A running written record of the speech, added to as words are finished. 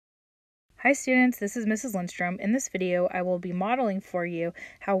Hi students, this is Mrs. Lindstrom. In this video, I will be modeling for you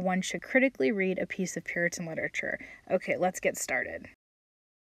how one should critically read a piece of Puritan literature. Okay, let's get started.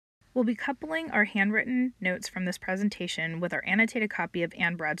 We'll be coupling our handwritten notes from this presentation with our annotated copy of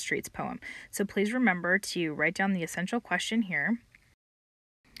Anne Bradstreet's poem. So please remember to write down the essential question here.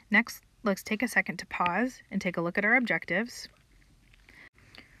 Next, let's take a second to pause and take a look at our objectives.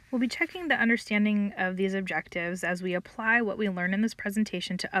 We'll be checking the understanding of these objectives as we apply what we learn in this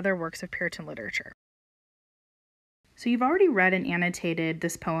presentation to other works of Puritan literature. So you've already read and annotated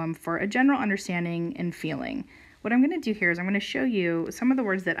this poem for a general understanding and feeling. What I'm going to do here is I'm going to show you some of the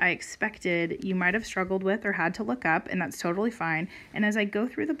words that I expected you might have struggled with or had to look up, and that's totally fine. And as I go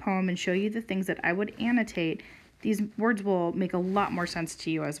through the poem and show you the things that I would annotate, these words will make a lot more sense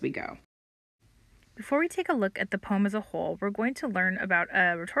to you as we go. Before we take a look at the poem as a whole, we're going to learn about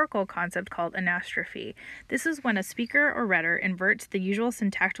a rhetorical concept called anastrophe. This is when a speaker or rhetor inverts the usual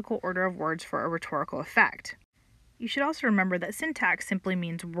syntactical order of words for a rhetorical effect. You should also remember that syntax simply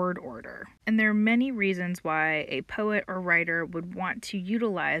means word order, and there are many reasons why a poet or writer would want to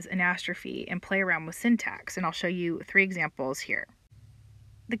utilize anastrophe and play around with syntax, and I'll show you 3 examples here.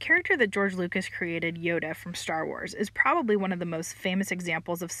 The character that George Lucas created, Yoda from Star Wars, is probably one of the most famous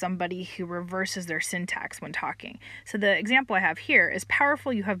examples of somebody who reverses their syntax when talking. So the example I have here is,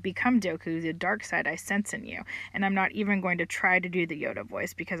 "Powerful you have become, Dooku, the dark side I sense in you." And I'm not even going to try to do the Yoda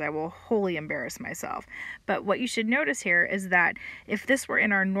voice because I will wholly embarrass myself. But what you should notice here is that if this were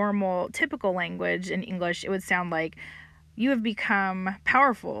in our normal, typical language in English, it would sound like, "You have become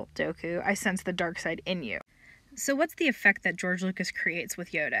powerful, Dooku. I sense the dark side in you." So what's the effect that George Lucas creates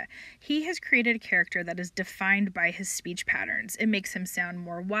with Yoda? He has created a character that is defined by his speech patterns. It makes him sound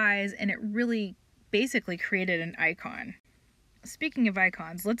more wise, and it really basically created an icon. Speaking of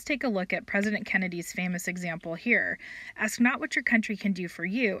icons, let's take a look at President Kennedy's famous example here. Ask not what your country can do for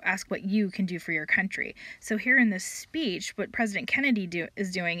you, ask what you can do for your country. So here in this speech, what President Kennedy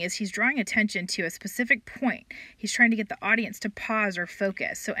is doing is he's drawing attention to a specific point. He's trying to get the audience to pause or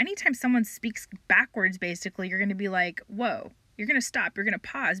focus. So anytime someone speaks backwards, basically, you're going to be like, whoa. You're going to stop, you're going to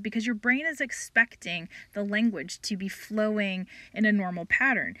pause, because your brain is expecting the language to be flowing in a normal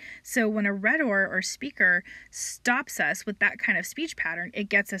pattern. So when a rhetor or speaker stops us with that kind of speech pattern, it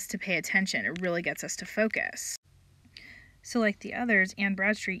gets us to pay attention. It really gets us to focus. So like the others, Anne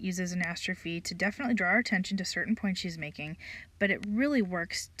Bradstreet uses anastrophe to definitely draw our attention to certain points she's making, but it really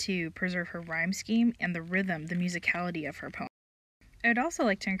works to preserve her rhyme scheme and the rhythm, the musicality of her poem. I'd also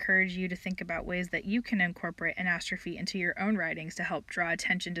like to encourage you to think about ways that you can incorporate anastrophe into your own writings to help draw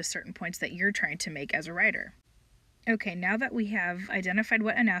attention to certain points that you're trying to make as a writer. Okay, now that we have identified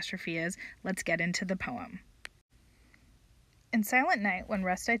what anastrophe is, let's get into the poem. In silent night when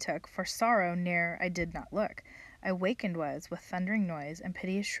rest I took, for sorrow ne'er I did not look, I wakened was with thundering noise and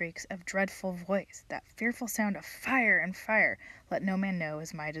piteous shrieks of dreadful voice, that fearful sound of fire and fire, let no man know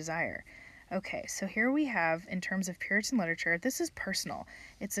is my desire. Okay, so here we have, in terms of Puritan literature, this is personal.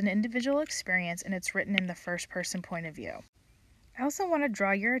 It's an individual experience, and it's written in the first-person point of view. I also want to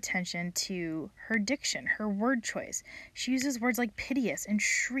draw your attention to her diction, her word choice. She uses words like piteous and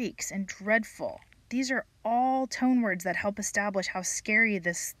shrieks and dreadful. These are all tone words that help establish how scary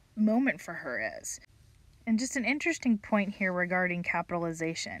this moment for her is. And just an interesting point here regarding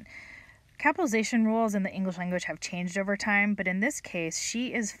capitalization. Capitalization rules in the English language have changed over time, but in this case,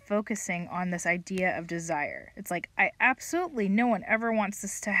 she is focusing on this idea of desire. It's like, no one ever wants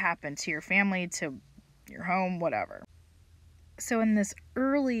this to happen to your family, to your home, whatever. So in this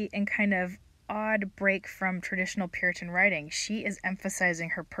early and kind of odd break from traditional Puritan writing, she is emphasizing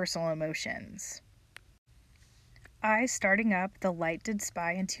her personal emotions. I, starting up, the light did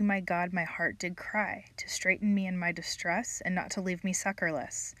spy, and to my God my heart did cry, to straighten me in my distress, and not to leave me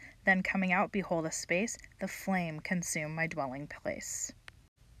succorless. Then coming out, behold a space, the flame consume my dwelling place.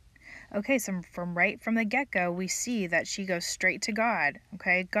 Okay, so from the get-go, we see that she goes straight to God.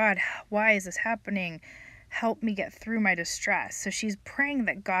 Okay, God, why is this happening? Help me get through my distress. So she's praying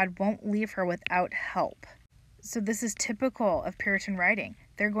that God won't leave her without help. So this is typical of Puritan writing.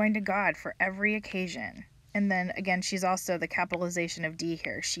 They're going to God for every occasion. And then, again, she's also the capitalization of D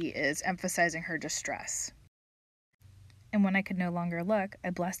here. She is emphasizing her distress. And when I could no longer look, I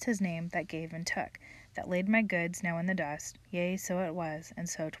blessed his name that gave and took, that laid my goods now in the dust. Yea, so it was, and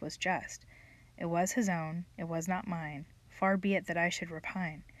so 'twas just. It was his own, it was not mine. Far be it that I should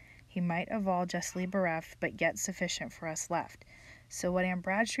repine. He might of all justly bereft, but yet sufficient for us left. So what Anne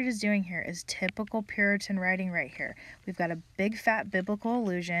Bradstreet is doing here is typical Puritan writing right here. We've got a big fat biblical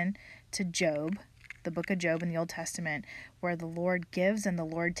allusion to Job, the book of Job in the Old Testament, where the Lord gives and the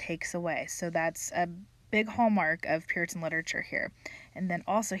Lord takes away. So that's a big hallmark of Puritan literature here. And then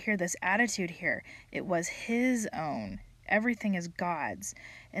also here, this attitude here, it was his own. Everything is God's.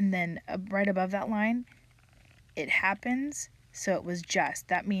 And then right above that line, it happens, so it was just.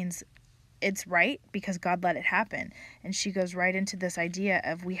 That means it's right because God let it happen. And she goes right into this idea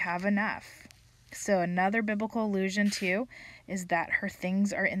of we have enough. So another biblical allusion too is that her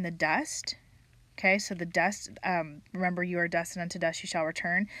things are in the dust. Okay, so the dust, remember, you are dust and unto dust you shall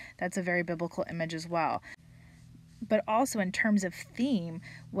return. That's a very biblical image as well. But also in terms of theme,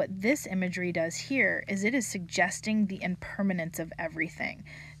 what this imagery does here is it is suggesting the impermanence of everything.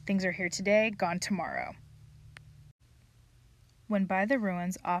 Things are here today, gone tomorrow. When by the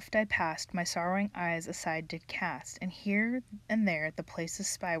ruins oft I passed, my sorrowing eyes aside did cast, and here and there the places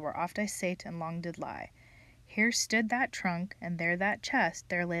spy where oft I sate and long did lie. Here stood that trunk, and there that chest,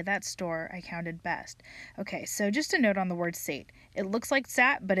 there lay that store I counted best. Okay, so just a note on the word sate. It looks like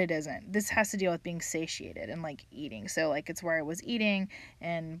sat, but it isn't. This has to deal with being satiated and like eating. So like it's where I was eating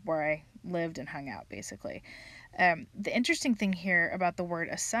and where I lived and hung out, basically. The interesting thing here about the word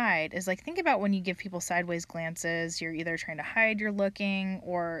aside is like, think about when you give people sideways glances, you're either trying to hide you're looking,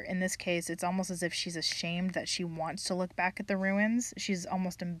 or in this case, it's almost as if she's ashamed that she wants to look back at the ruins. She's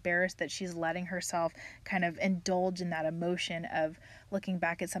almost embarrassed that she's letting herself kind of indulge in that emotion of looking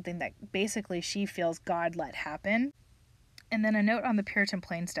back at something that basically she feels God let happen. And then a note on the Puritan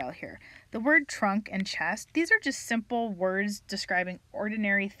plain style here. The word trunk and chest, these are just simple words describing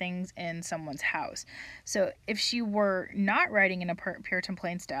ordinary things in someone's house. So if she were not writing in a Puritan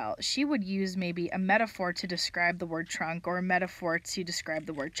plain style, she would use maybe a metaphor to describe the word trunk or a metaphor to describe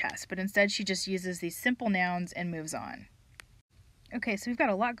the word chest. But instead she just uses these simple nouns and moves on. Okay, so we've got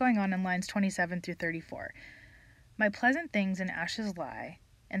a lot going on in lines 27 through 34. My pleasant things in ashes lie,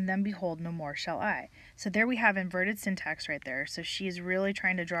 and then behold, no more shall I. So there we have inverted syntax right there. So she's really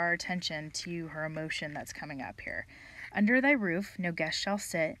trying to draw our attention to her emotion that's coming up here. Under thy roof no guest shall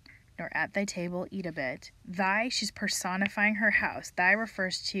sit, nor at thy table eat a bit. Thy, she's personifying her house. Thy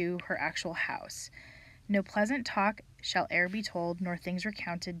refers to her actual house. No pleasant talk shall e'er be told, nor things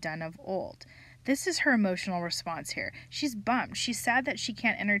recounted done of old. This is her emotional response here. She's bummed. She's sad that she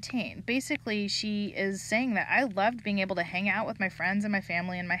can't entertain. Basically, she is saying that I loved being able to hang out with my friends and my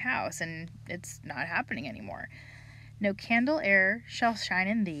family in my house, and it's not happening anymore. No candle e'er shall shine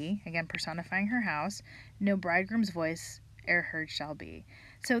in thee, again personifying her house. No bridegroom's voice e'er heard shall be.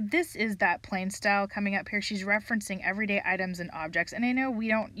 So this is that plain style coming up here. She's referencing everyday items and objects. And I know we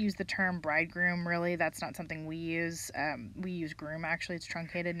don't use the term bridegroom, really. That's not something we use. We use groom, actually. It's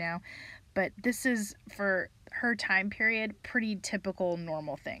truncated now. But this is, for her time period, pretty typical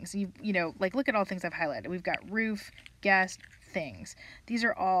normal things. You know, like look at all the things I've highlighted. We've got roof, guest, things. These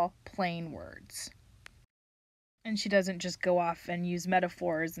are all plain words. And she doesn't just go off and use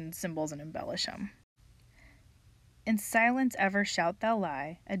metaphors and symbols and embellish them. In silence ever shalt thou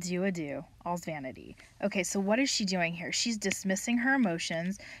lie, adieu, adieu, all's vanity. Okay, so what is she doing here? She's dismissing her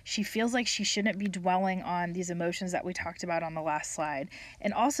emotions. She feels like she shouldn't be dwelling on these emotions that we talked about on the last slide.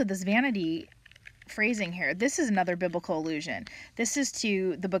 And also this vanity phrasing here, this is another biblical allusion. This is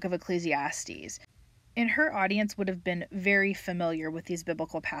to the book of Ecclesiastes. And her audience would have been very familiar with these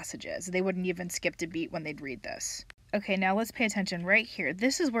biblical passages. They wouldn't even skip a beat when they'd read this. Okay, now let's pay attention right here.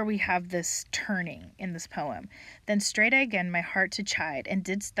 This is where we have this turning in this poem. Then straight I again my heart to chide, and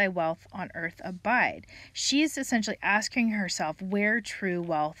didst thy wealth on earth abide. She is essentially asking herself where true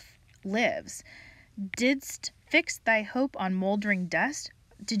wealth lives. Didst fix thy hope on moldering dust?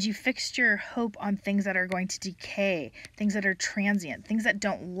 Did you fix your hope on things that are going to decay, things that are transient, things that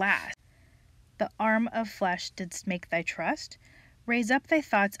don't last? The arm of flesh didst make thy trust? Raise up thy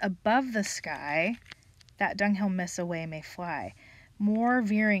thoughts above the sky, that dunghill miss away may fly. More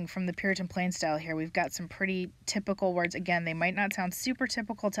veering from the Puritan plain style here. We've got some pretty typical words. Again, they might not sound super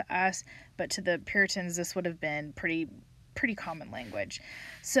typical to us, but to the Puritans, this would have been pretty common language.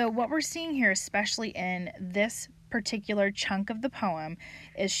 So what we're seeing here, especially in this particular chunk of the poem,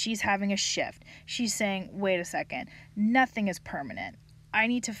 is she's having a shift. She's saying, wait a second, nothing is permanent. I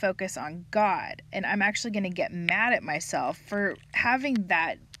need to focus on God, and I'm actually going to get mad at myself for having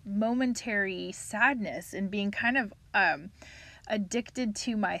that momentary sadness and being kind of addicted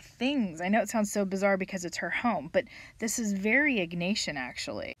to my things. I know it sounds so bizarre because it's her home, but this is very Ignatian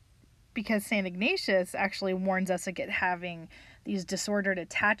actually, because St. Ignatius actually warns us against having these disordered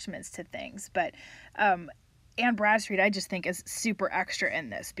attachments to things. But Anne Bradstreet, I just think, is super extra in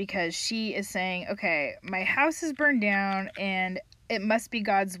this, because she is saying, okay, my house is burned down and it must be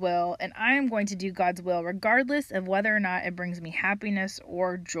God's will, and I am going to do God's will regardless of whether or not it brings me happiness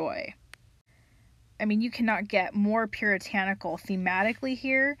or joy. I mean, you cannot get more puritanical thematically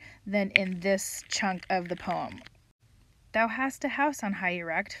here than in this chunk of the poem. Thou hast a house on high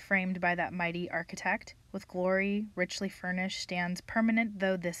erect, framed by that mighty architect. With glory, richly furnished, stands permanent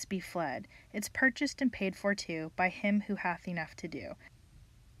though this be fled. It's purchased and paid for too, by him who hath enough to do.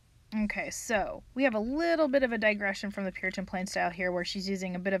 Okay, so we have a little bit of a digression from the Puritan plain style here, where she's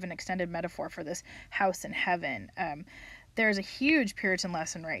using a bit of an extended metaphor for this house in heaven. There's a huge Puritan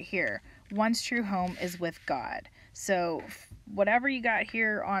lesson right here. One's true home is with God. So whatever you got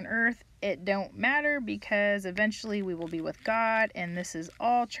here on earth, it don't matter, because eventually we will be with God, and this is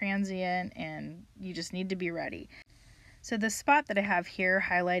all transient, and you just need to be ready. So the spot that I have here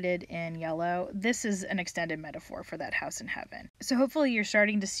highlighted in yellow, this is an extended metaphor for that house in heaven. So hopefully you're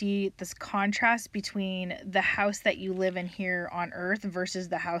starting to see this contrast between the house that you live in here on earth versus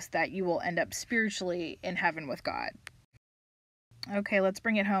the house that you will end up spiritually in heaven with God. Okay, let's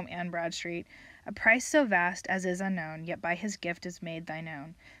bring it home, Anne Bradstreet. A price so vast as is unknown, yet by his gift is made thine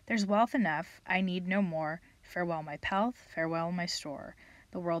own. There's wealth enough, I need no more. Farewell my pelf, farewell my store.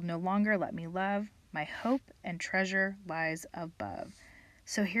 The world no longer let me love. My hope and treasure lies above.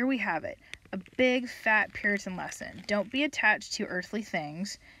 So here we have it, a big fat Puritan lesson. Don't be attached to earthly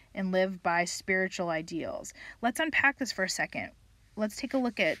things and live by spiritual ideals. Let's unpack this for a second. Let's take a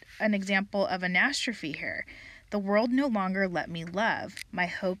look at an example of anastrophe here. The world no longer let me love. My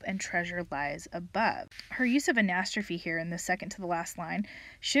hope and treasure lies above. Her use of anastrophe here in the second to the last line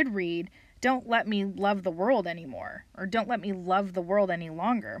should read, don't let me love the world anymore, or don't let me love the world any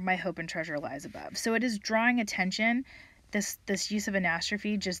longer. My hope and treasure lies above. So it is drawing attention, this use of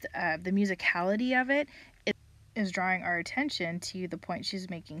anastrophe, just the musicality of it is drawing our attention to the point she's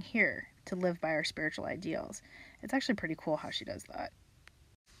making here, to live by our spiritual ideals. It's actually pretty cool how she does that.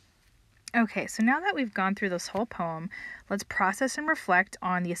 Okay, so now that we've gone through this whole poem, let's process and reflect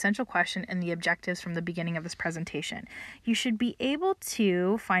on the essential question and the objectives from the beginning of this presentation. You should be able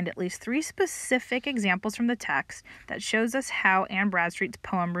to find at least 3 specific examples from the text that shows us how Anne Bradstreet's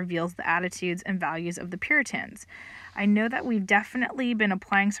poem reveals the attitudes and values of the Puritans. I know that we've definitely been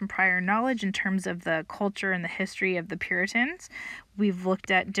applying some prior knowledge in terms of the culture and the history of the Puritans. We've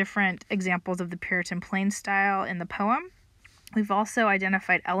looked at different examples of the Puritan plain style in the poem. We've also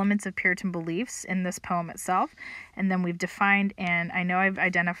identified elements of Puritan beliefs in this poem itself, and then we've defined, and I know I've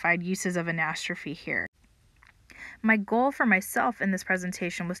identified uses of anastrophe here. My goal for myself in this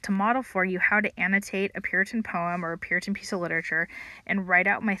presentation was to model for you how to annotate a Puritan poem or a Puritan piece of literature and write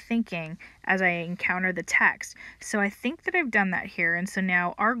out my thinking as I encounter the text. So I think that I've done that here, and so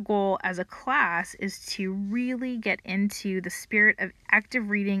now our goal as a class is to really get into the spirit of active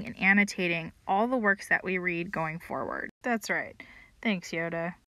reading and annotating all the works that we read going forward. That's right. Thanks, Yoda.